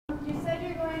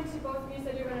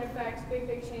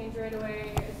big change right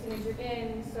away as soon as you're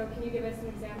in. So can you give us an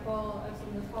example of some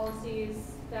of the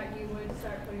policies that you would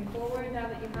start putting forward now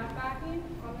that you have backing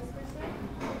on this first day?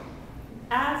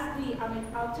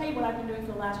 I'll tell you what I've been doing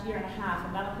for the last year and a half,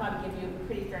 and that'll probably give you a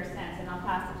pretty fair sense, and I'll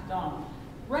pass it to Donald.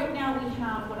 Right now we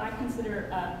have what I consider,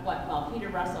 Peter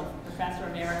Russell, Professor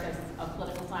Emeritus of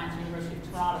Political Science, University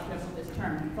of Toronto, comes with this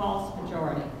term, false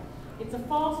majority. It's a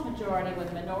false majority when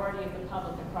the minority of the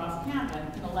public across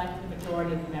Canada can elect the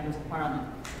majority of the members of Parliament.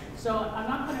 So I'm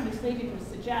not going to mislead you to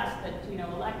suggest that,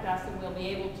 elect us and we'll be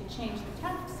able to change the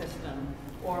tax system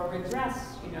or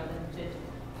redress,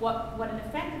 what an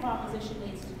effective opposition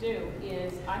needs to do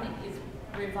is, I think, is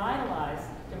revitalize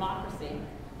democracy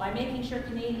by making sure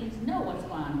Canadians know what's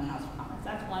going on in the House of Commons.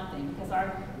 That's one thing, because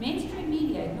our mainstream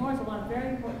media ignores a lot of very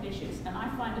important issues, and I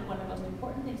find that one of the most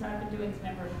important things I've been doing as a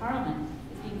member of Parliament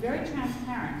is being very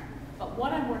transparent about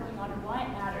what I'm working on and why it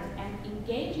matters, and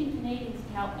engaging Canadians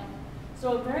to help me.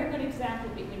 So a very good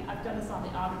example, I've done this on the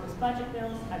omnibus budget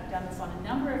bills, I've done this on a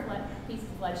number of pieces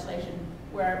of legislation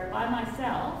where, by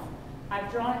myself, I've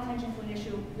drawn attention to an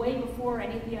issue way before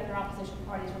any of the other opposition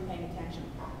parties were paying attention.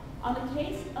 On the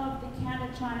case of the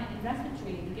Canada-China Investment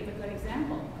Treaty, to give a good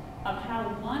example of how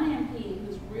one MP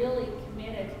who's really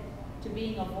committed to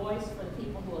being a voice for the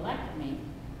people who elected me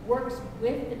works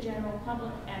with the general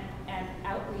public and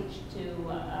outreach to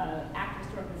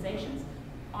activist organizations.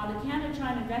 On the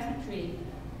Canada-China Investment Treaty,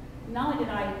 not only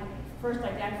did I first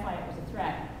identify it as a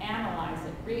threat, analyze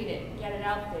it, read it, get it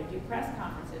out there, do press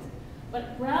conferences,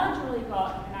 but gradually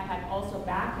got, and I had also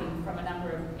backing from a number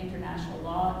of international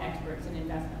law experts in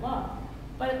investment law.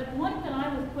 But at the point that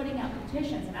I was putting out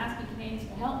petitions and asking Canadians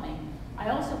to help me,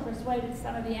 I also persuaded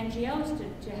some of the NGOs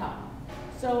to help.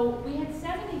 So we had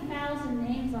 70,000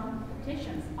 names on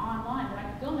petitions online that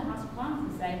I could go in the House of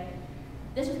Commons and say,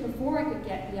 this was before I could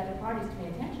get the other parties to pay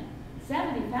attention.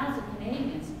 70,000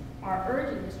 Canadians are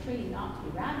urging this treaty not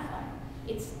to be ratified.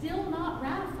 It's still not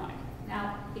ratified.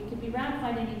 Now, it could be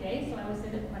ratified any day, so I always say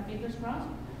that with my fingers crossed.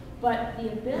 But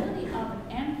the ability of an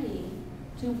MP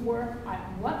to work on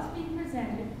what's being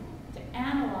presented, to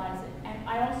analyze it, and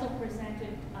I also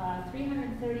presented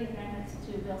 330 amendments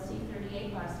to Bill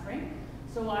C-38 last spring.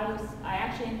 So I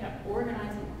actually ended up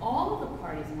organizing all of the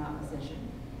parties in opposition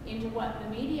into what the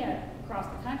media across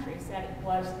the country said it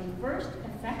was the first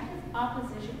effective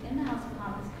opposition in the House of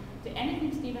Commons to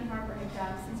anything Stephen Harper had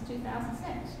done since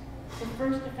 2006. The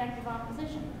first effective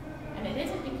opposition. And it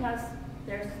isn't because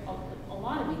there's a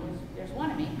lot of me, there's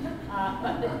one of me,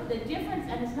 but the difference,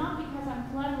 and it's not because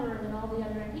I'm cleverer than all the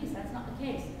other MPs, that's not the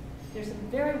case.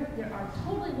 There are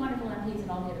totally wonderful MPs in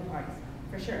all the other parties,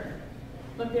 for sure.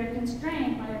 But they're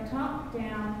constrained by a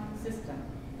top-down system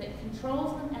that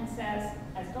controls them and says,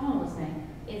 as Donald was saying,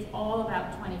 it's all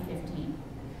about 2015.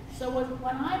 So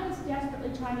when I was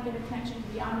desperately trying to get attention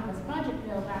to the omnibus budget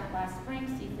bill back last spring,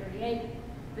 C-38,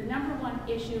 the number one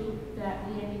issue that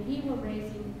the NDP were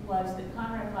raising was that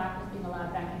Conrad Black was being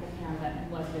allowed back into Canada, and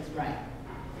was this right?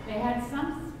 They had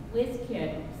some whiz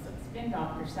kid, some spin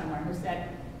doctor somewhere, who said,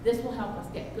 this will help us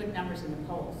get good numbers in the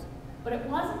polls. But it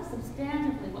wasn't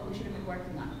substantively what we should have been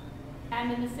working on.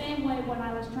 And in the same way, when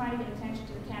I was trying to get attention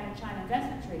to the Canada-China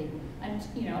Investment Treaty, and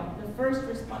the first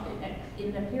response,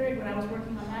 in the period when I was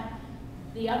working on that,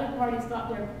 the other parties thought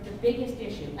they're the biggest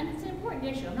issue, and it's an important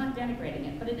issue, I'm not denigrating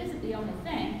it, but it isn't the only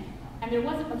thing, and there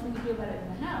wasn't much we could do about it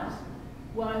in the House,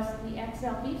 was the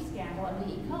XL beef scandal and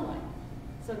the E. coli.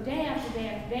 So day after day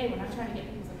after day, when I'm trying to get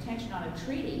people's attention on a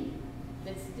treaty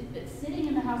that's sitting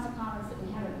in the House of Commons that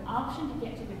we had an option to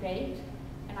get to debate,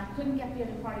 and I couldn't get the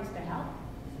other parties to help,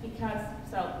 because,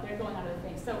 so they're going on other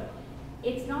things. So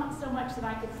it's not so much that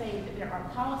I could say that there are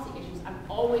policy issues. I'm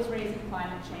always raising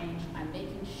climate change. I'm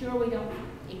making sure we don't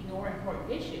ignore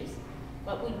important issues.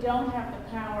 But we don't have the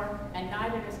power, and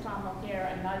neither does Tom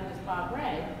Mulcair and neither does Bob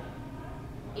Rae,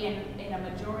 in a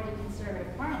majority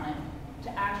conservative parliament, to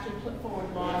actually put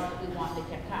forward laws that we want to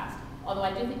get passed. Although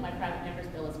I do think my private member's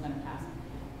bill is going to pass.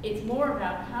 It's more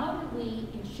about how do we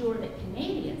ensure that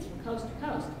Canadians from coast to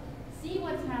coast see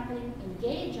what's happening,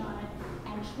 engage on it,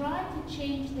 and try to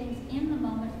change things in the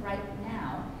moment right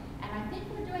now. And I think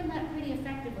we're doing that pretty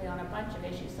effectively on a bunch of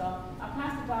issues. So I'll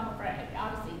pass to Donald for,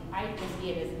 obviously, I just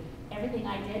see it as everything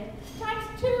I did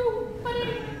times 2, but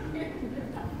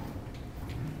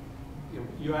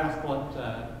You asked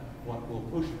what we'll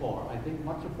push for. I think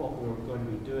much of what we're going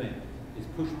to be doing is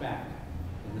push back,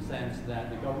 in the sense that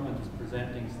the government is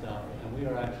presenting stuff, and we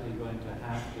are actually going to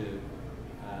have to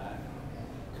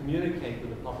communicate with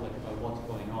the public about what's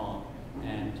going on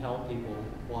and tell people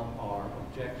what our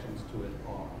objections to it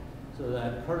are. So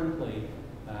that currently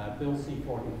Bill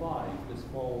C-45, this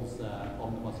fall's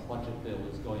omnibus budget bill,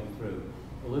 is going through.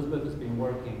 Elizabeth has been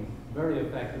working very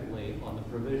effectively on the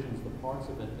provisions, the parts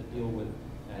of it that deal with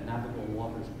navigable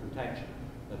waters protection,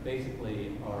 that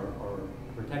basically are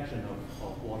protection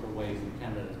of waterways in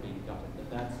Canada is being gutted.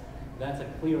 But that's a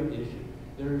clear issue.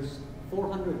 There's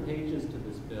 400 pages to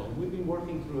this bill. We've been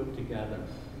working through it together,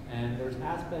 and there's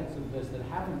aspects of this that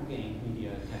haven't gained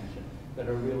media attention that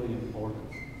are really important.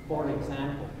 For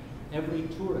example, every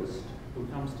tourist who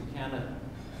comes to Canada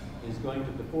is going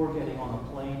to, before getting on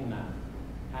a plane now,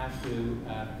 have to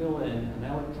fill in an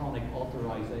electronic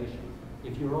authorization.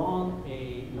 If you're on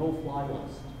a no-fly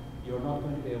list, you're not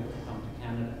going to be able to come to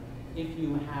Canada. If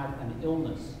you have an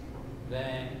illness,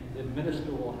 then the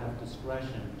minister will have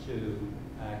discretion to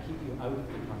keep you out of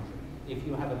the country. If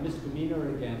you have a misdemeanor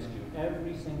against you,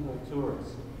 every single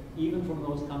tourist, even from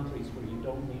those countries where you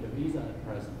don't need a visa at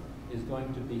present, is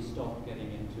going to be stopped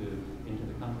getting into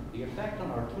the country. The effect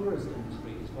on our tourist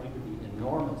industry is going to be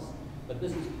enormous, but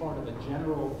this is part of a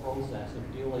general process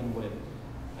of dealing with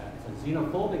a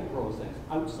xenophobic process,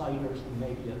 outsiders who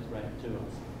may be a threat to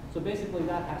us. So basically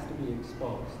that has to be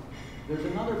exposed. There's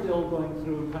another bill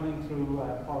coming through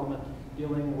Parliament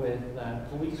dealing with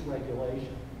police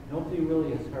regulation. Nobody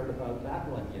really has heard about that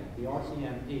one yet. The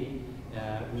RCMP,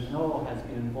 we know, has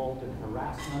been involved in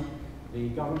harassment. The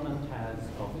government has,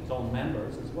 of its own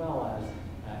members, as well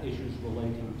as issues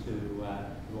relating to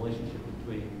the relationship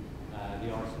between the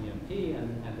RCMP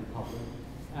and the public.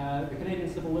 The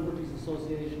Canadian Civil Liberties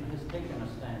Association has taken a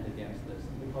stand against this,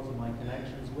 and because of my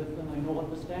connections with them, I know what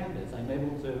the stand is. I'm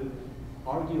able to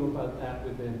argue about that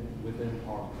within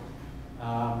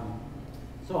Parliament.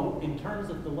 So in terms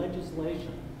of the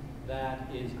legislation that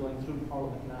is going through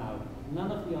Parliament now,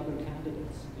 none of the other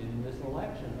candidates in this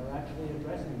election are actually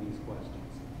addressing these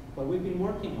questions. But we've been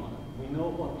working on it. We know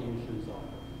what the issues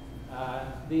are.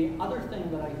 The other thing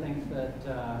that I think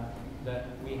that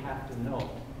we have to know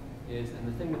is, and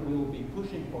the thing that we will be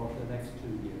pushing for the next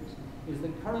 2 years, is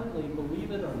that currently,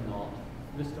 believe it or not,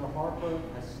 Mr. Harper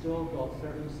has still got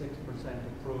 36%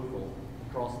 approval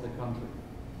across the country.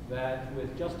 That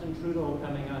with Justin Trudeau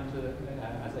coming on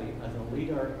as a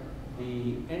leader,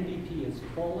 the NDP is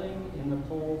falling in the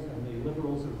polls and the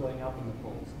Liberals are going up in the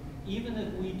polls. Even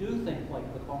if we do think like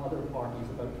the other parties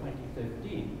about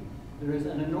 2015, there is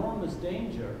an enormous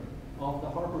danger of the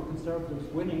Harper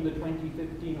Conservatives winning the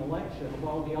 2015 election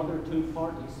while the other two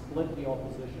parties split the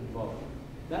opposition vote.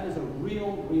 That is a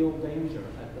real danger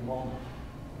at the moment.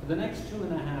 For the next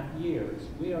 2.5 years,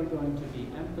 we are going to be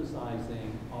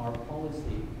emphasizing our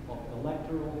policy of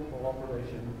electoral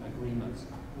cooperation agreements.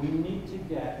 We need to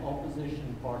get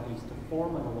opposition parties to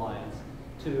form an alliance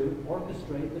to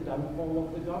orchestrate the downfall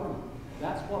of the government.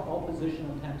 That's what opposition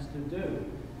attempts to do.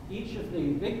 Each of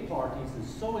the big parties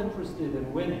is so interested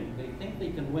in winning, they think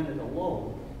they can win it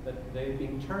alone, that they've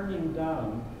been turning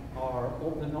down our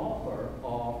open offer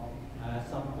of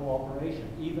some cooperation,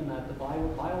 even at the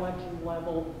by-election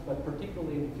level, but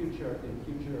particularly in future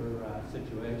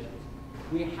situations.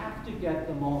 We have to get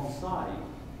them on side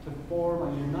to form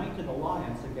a united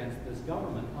alliance against this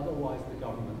government, otherwise the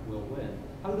government will win.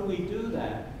 How do we do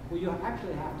that? Well, you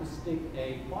actually have to stick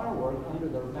a firework under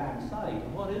their backside.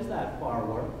 And what is that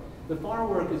firework? The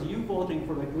firework is you voting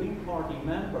for a Green Party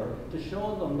member to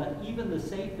show them that even the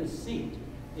safest seat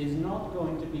is not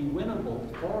going to be winnable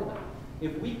for them.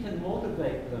 If we can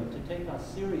motivate them to take us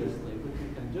seriously, which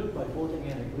we can do by voting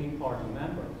in a Green Party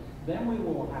member, then we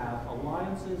will have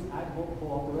alliances, ad hoc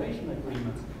cooperation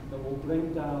agreements that will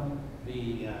bring down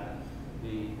the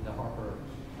Harper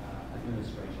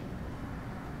administration.